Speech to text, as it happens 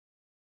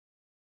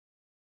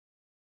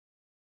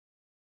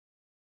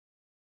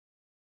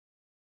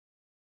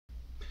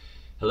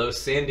Hello,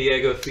 San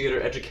Diego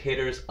Theater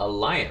Educators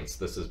Alliance.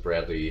 This is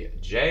Bradley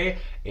J,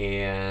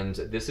 and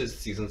this is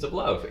Seasons of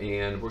Love.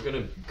 And we're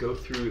going to go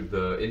through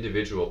the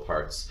individual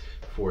parts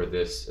for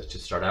this to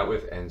start out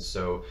with. And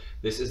so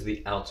this is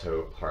the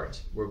alto part.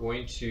 We're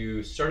going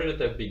to start it at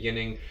the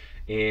beginning,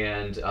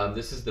 and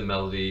this is the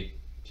melody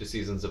to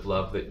Seasons of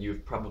Love that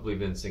you've probably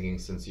been singing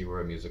since you were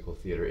a musical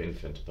theater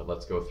infant. But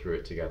let's go through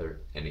it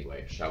together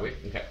anyway, shall we?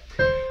 Okay.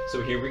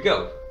 So here we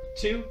go.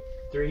 2,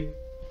 3,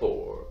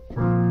 4.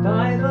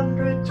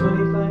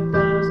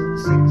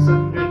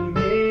 525,600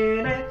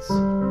 minutes,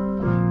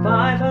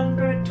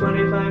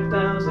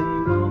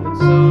 525,000 moments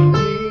so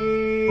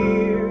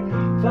dear,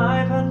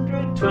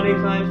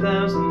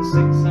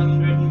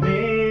 525,600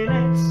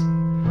 minutes.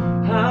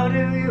 How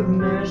do you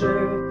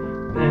measure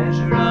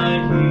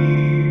I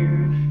hear?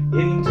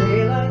 In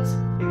daylights,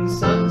 in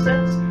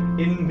sunsets,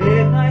 in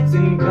midnights,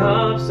 in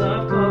cups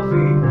of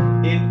coffee,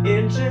 in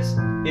inches,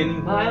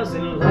 in miles,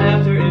 in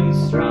laughter, in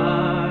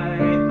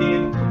stride,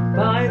 in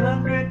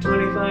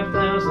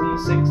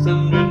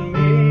 525,600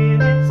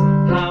 minutes.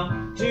 How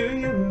do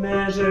you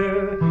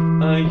measure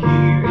a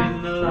year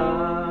in the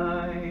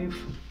life?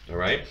 All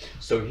right,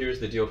 so here's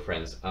the deal,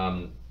 friends.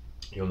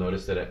 You'll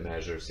notice that at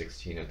measure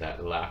 16 at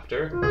that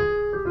laughter,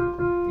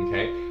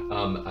 okay,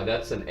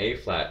 that's an A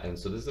flat, and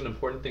so this is an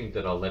important thing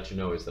that I'll let you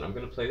know is that I'm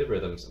going to play the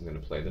rhythms, I'm going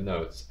to play the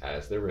notes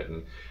as they're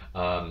written,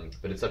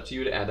 but it's up to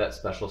you to add that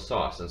special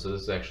sauce. And so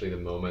this is actually the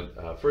moment,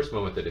 first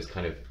moment that is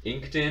kind of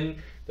inked in,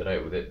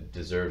 that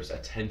deserves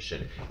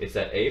attention. It's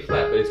that A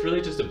flat, but it's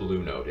really just a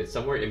blue note. It's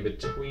somewhere in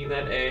between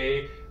that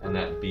A and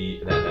that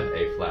B, that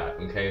A flat.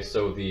 Okay,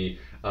 so the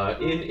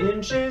in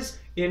inches,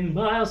 in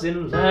miles,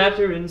 in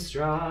laughter, in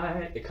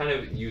stride. It kind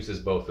of uses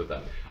both of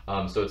them.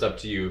 So it's up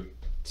to you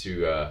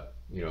to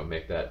you know,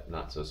 make that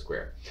not so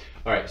square.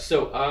 All right,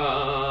 so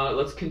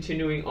let's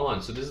continuing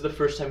on. So this is the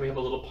first time we have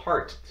a little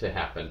part to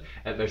happen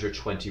at measure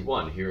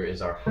 21. Here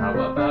is our how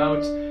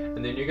about,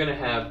 and then you're gonna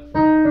have.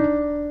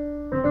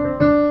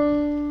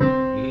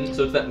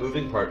 So it's that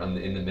moving part in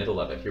the middle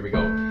of it. Here we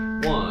go.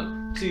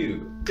 1,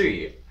 2,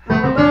 3.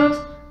 How about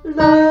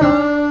love?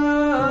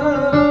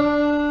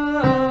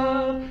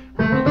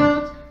 How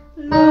about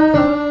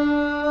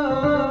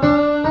love?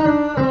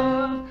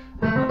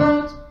 How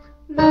about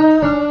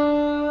love?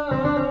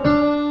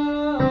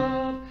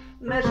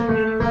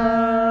 Measuring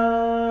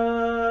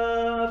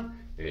love.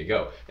 There you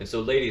go. And so,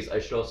 ladies, I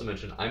should also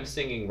mention I'm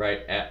singing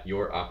right at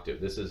your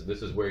octave. This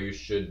is where you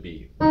should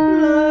be.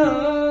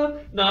 Love,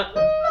 not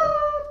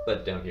love,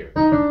 but down here.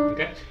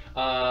 Okay.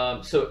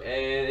 So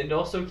and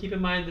also keep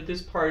in mind that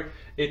this part,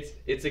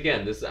 it's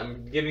again this,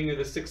 I'm giving you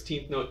the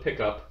 16th note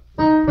pickup,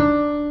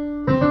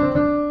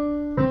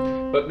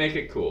 but make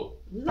it cool.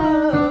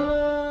 Love.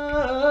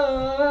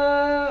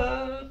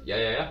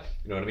 Yeah.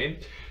 You know what I mean?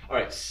 All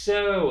right.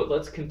 So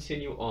let's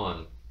continue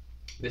on.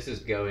 This is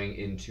going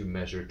into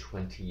measure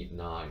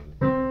 29.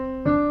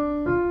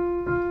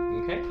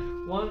 Okay.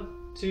 1,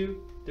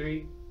 2,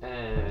 3,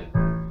 and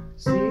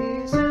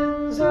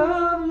seasons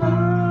of love.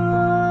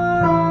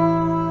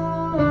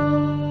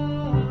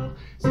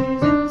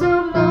 Seasons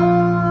of love.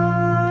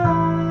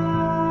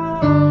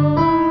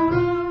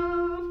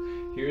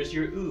 Here's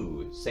your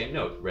ooh. Same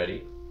note.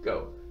 Ready?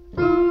 Go.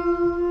 Ooh,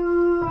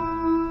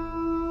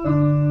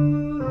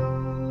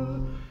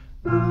 ooh,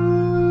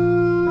 ooh.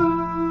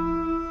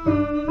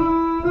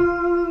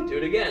 Do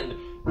it again.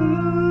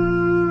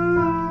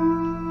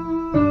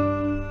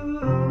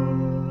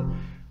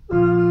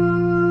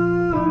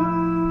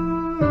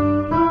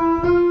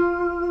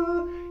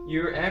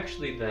 You're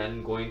actually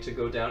then going to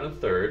go down a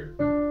third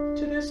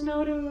to this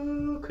note,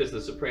 ooh, because the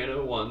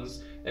soprano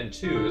 1s and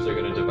 2s are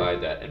going to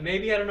divide that. And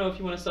maybe, I don't know, if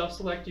you want to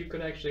self-select, you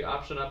could actually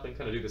option up and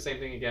kind of do the same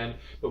thing again,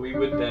 but we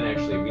would then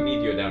actually, we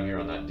need you down here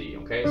on that D,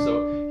 okay?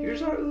 So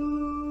here's our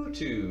ooh,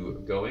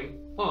 2 going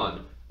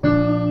on.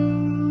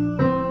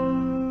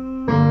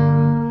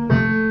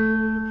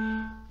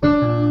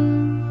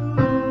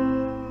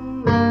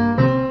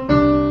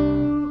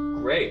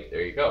 Great,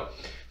 there you go.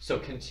 So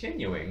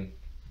continuing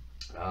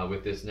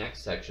with this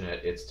next section,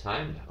 it's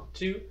time now.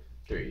 2,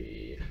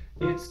 3.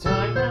 It's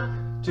time now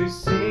to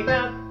sing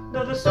out.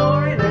 No, the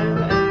story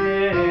never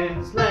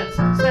ends. Let's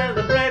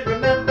celebrate,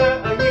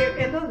 remember a year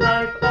in the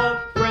life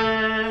of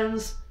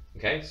friends.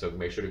 Okay, so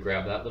make sure to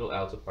grab that little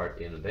alto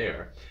part in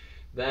there.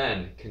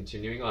 Then,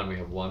 continuing on, we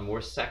have one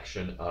more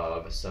section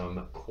of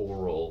some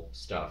choral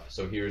stuff.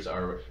 So here's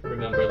our,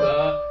 remember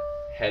the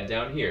head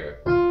down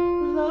here.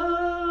 Love.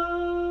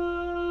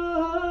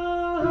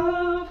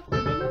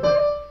 Remember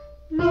that?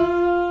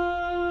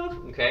 Love.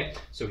 Okay,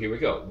 so here we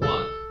go.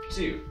 1,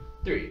 2,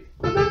 3.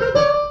 Remember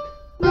that?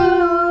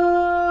 Love.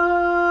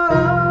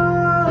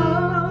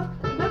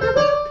 Remember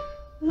that?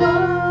 Love.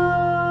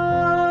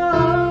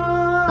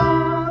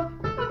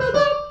 Remember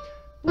that?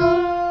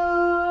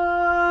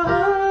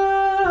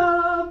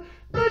 Love.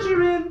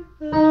 Measuring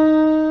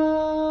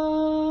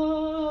love.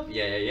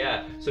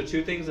 Yeah. So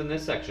 2 things in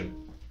this section.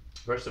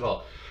 First of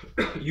all,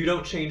 you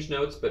don't change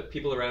notes, but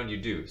people around you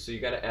do. So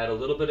you got to add a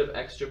little bit of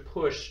extra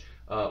push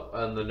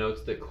on the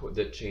notes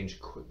that change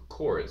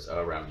chords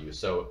around you.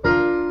 So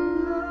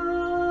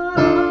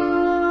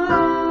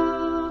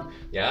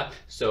yeah,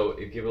 so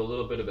give a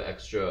little bit of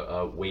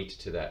extra weight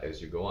to that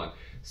as you go on.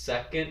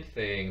 Second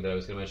thing that I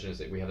was going to mention is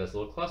that we have this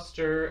little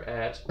cluster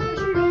at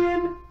measured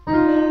in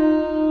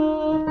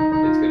love.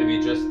 It's going to be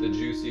just the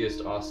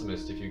juiciest,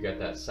 awesomest if you get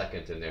that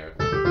second in there.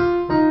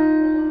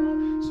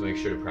 So make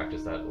sure to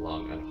practice that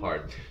long and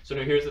hard. So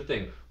now here's the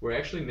thing. We're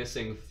actually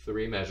missing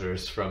 3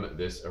 measures from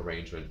this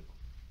arrangement,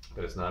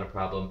 but it's not a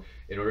problem.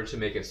 In order to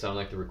make it sound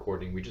like the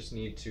recording, we just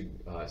need to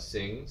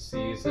sing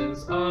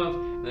seasons of,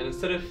 and then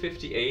instead of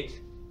 58,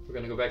 we're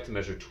going to go back to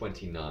measure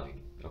 29.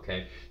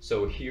 Okay,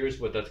 so here's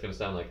what that's going to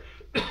sound like.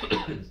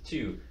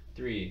 2,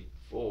 3,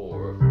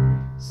 4.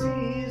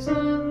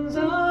 Seasons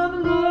of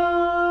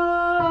love,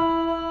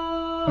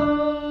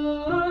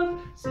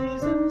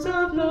 seasons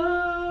of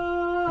love,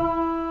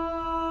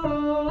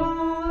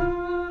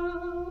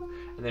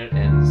 and then it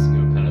ends,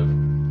 kind of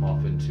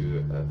off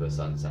into the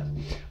sunset.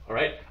 All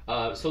right,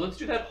 so let's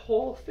do that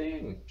whole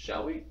thing,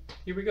 shall we?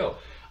 Here we go.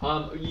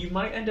 You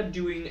might end up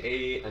doing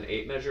an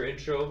 8-measure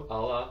intro, a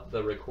la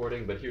the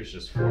recording, but here's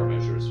just 4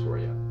 measures for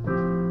you.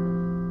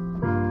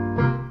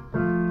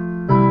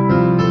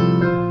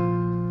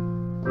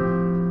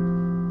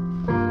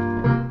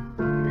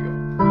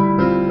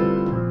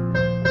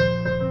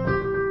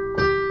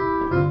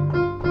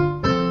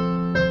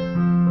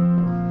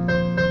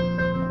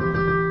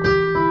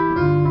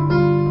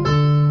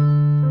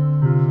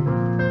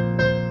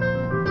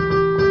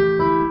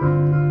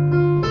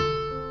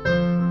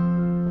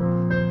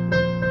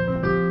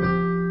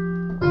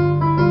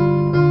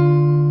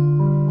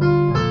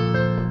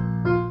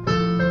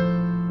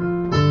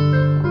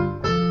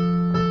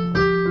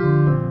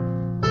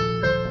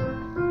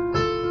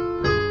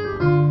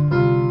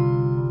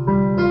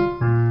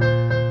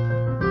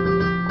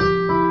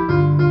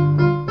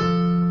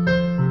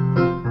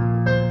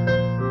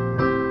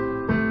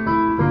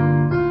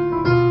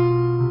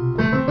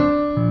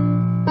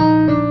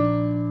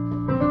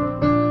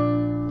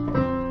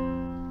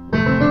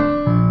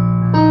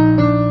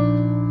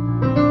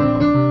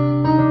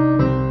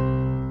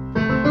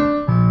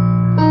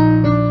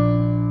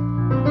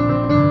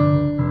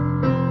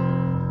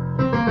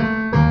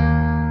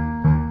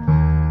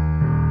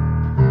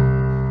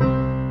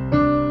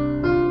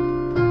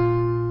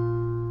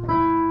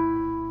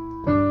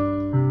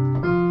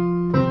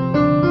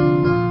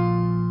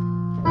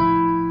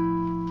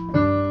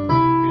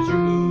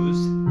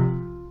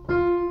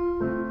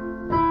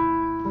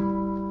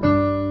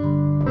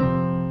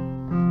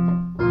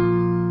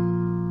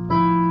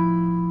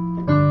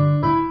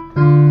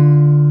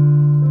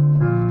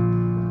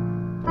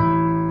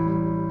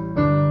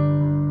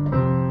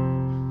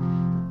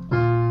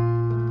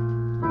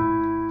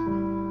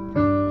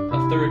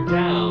 Third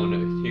down,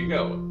 here you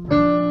go.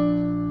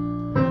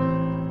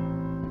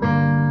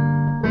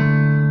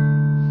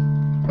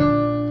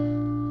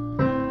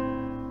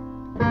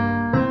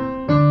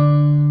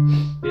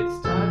 It's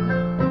time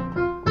now.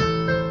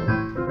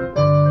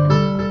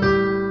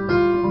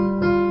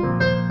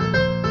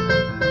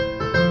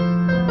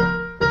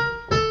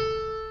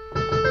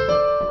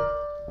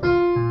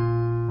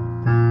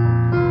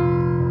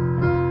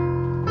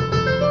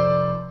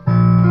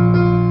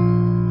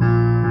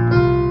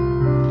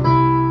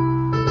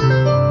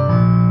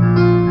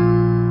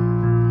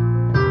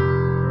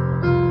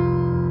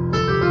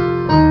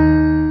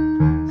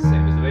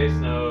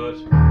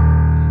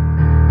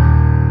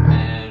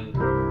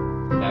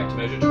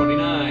 Measure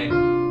 29.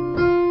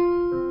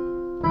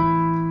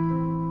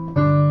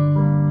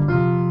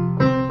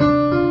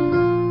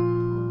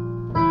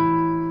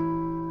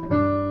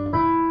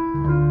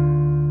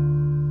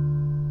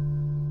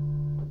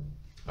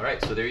 All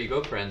right, so there you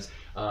go, friends.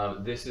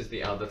 This is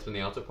that's been the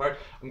alto part.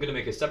 I'm going to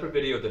make a separate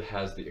video that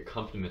has the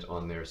accompaniment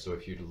on there, so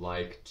if you'd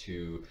like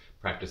to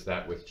practice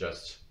that with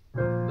just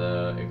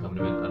the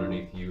accompaniment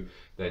underneath you,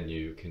 then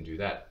you can do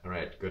that. All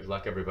right, good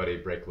luck, everybody.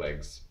 Break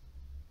legs.